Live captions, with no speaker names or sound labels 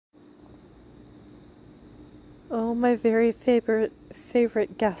Oh, my very favorite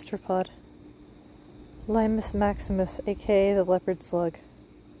gastropod. Limus maximus, aka the leopard slug.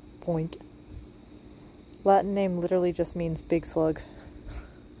 Boink. Latin name literally just means big slug.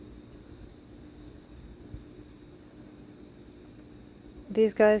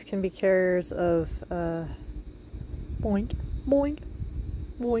 These guys can be carriers of, boink, boink,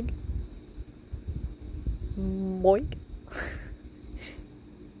 boink, boink.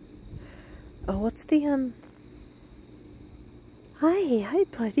 Oh, what's the, Hi,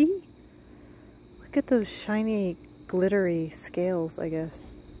 buddy. Look at those shiny, glittery scales, I guess.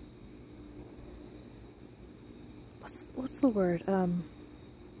 What's the word?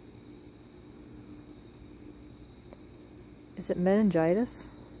 Is it meningitis?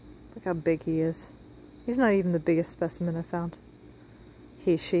 Look how big he is. He's not even the biggest specimen I found.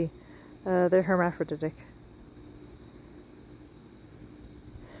 He, she. They're hermaphroditic.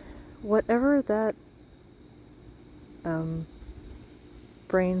 Whatever that,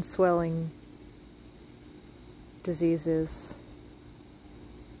 brain swelling disease is,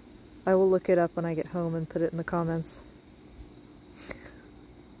 I will look it up when I get home and put it in the comments.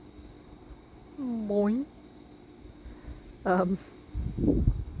 Boing. Yeah,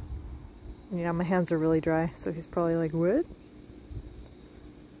 my hands are really dry, so he's probably like, what?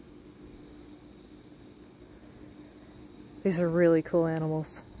 These are really cool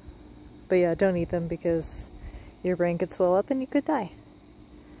animals. But yeah, don't eat them because your brain could swell up and you could die.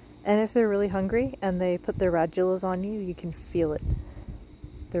 And if they're really hungry and they put their radulas on you, you can feel it.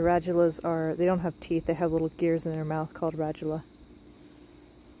 The radulas are, they don't have teeth, they have little gears in their mouth called radula.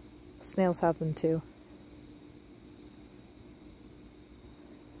 Snails have them too.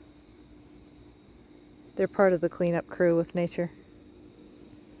 They're part of the cleanup crew with nature.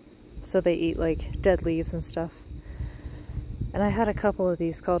 So they eat like dead leaves and stuff. And I had a couple of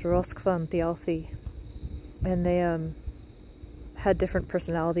these called Roskva and Thialfi. And they had different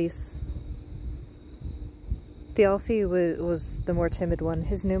personalities. Thialfi was the more timid one.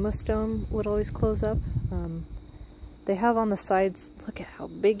 His pneumostome would always close up. They have on the sides, look at how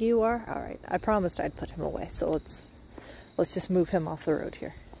big you are. Alright, I promised I'd put him away, so let's just move him off the road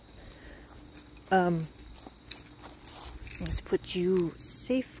here. Let's put you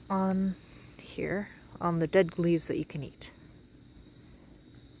safe on here, on the dead leaves that you can eat.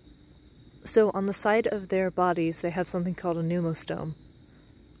 So on the side of their bodies, they have something called a pneumostome,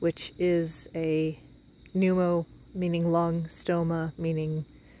 which is a pneumo meaning lung, stoma meaning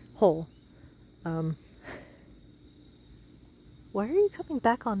hole. Why are you coming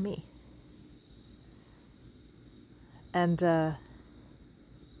back on me? And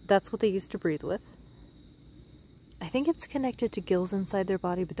that's what they used to breathe with. I think it's connected to gills inside their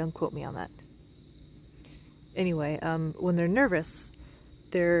body, but don't quote me on that. Anyway, when they're nervous,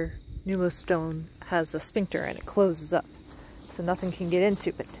 their pneumostome has a sphincter and it closes up, so nothing can get into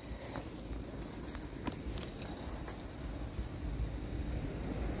it.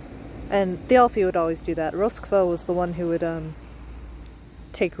 And Thialfi would always do that. Roskva was the one who would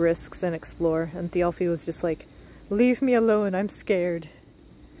take risks and explore, and Thialfi was just like, leave me alone, I'm scared.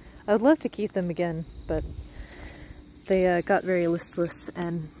 I would love to keep them again, but they got very listless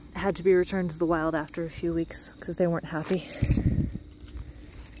and had to be returned to the wild after a few weeks because they weren't happy.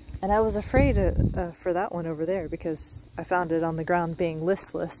 And I was afraid for that one over there because I found it on the ground being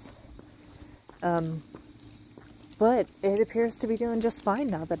listless. But it appears to be doing just fine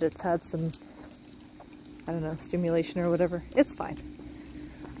now that it's had some, I don't know, stimulation or whatever. It's fine.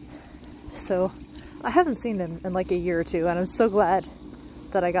 So I haven't seen them in like a year or two, and I'm so glad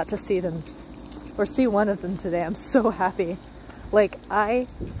that I got to see them, or see one of them today. I'm so happy. Like, I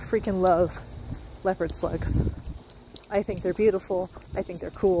freaking love leopard slugs. I think they're beautiful. I think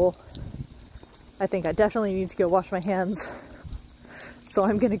they're cool. I think I definitely need to go wash my hands. So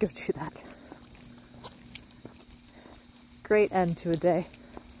I'm gonna go do that. Great end to a day.